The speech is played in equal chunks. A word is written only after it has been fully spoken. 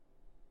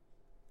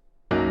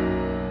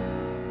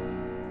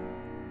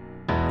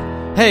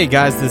Hey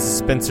guys, this is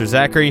Spencer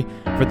Zachary.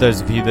 For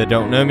those of you that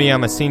don't know me,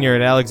 I'm a senior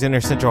at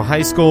Alexander Central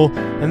High School,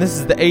 and this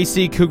is the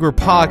AC Cougar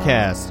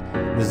Podcast.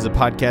 This is a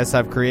podcast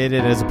I've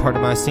created as a part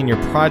of my senior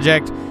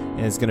project,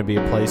 and it's going to be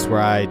a place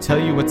where I tell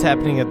you what's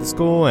happening at the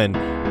school and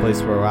a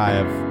place where I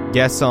have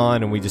guests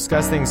on and we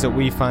discuss things that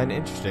we find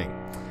interesting.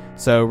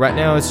 So right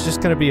now it's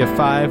just going to be a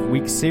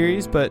 5-week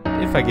series, but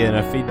if I get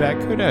enough feedback,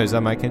 who knows, I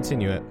might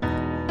continue it.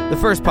 The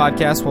first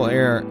podcast will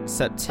air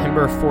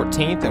September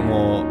 14th and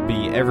will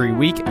be every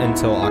week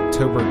until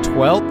October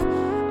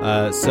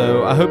 12th.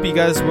 So I hope you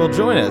guys will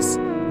join us.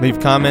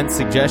 Leave comments,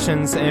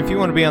 suggestions, and if you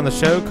want to be on the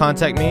show,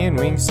 contact me and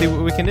we can see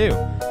what we can do.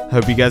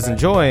 Hope you guys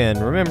enjoy, and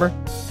remember,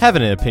 have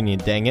an opinion,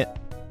 dang it.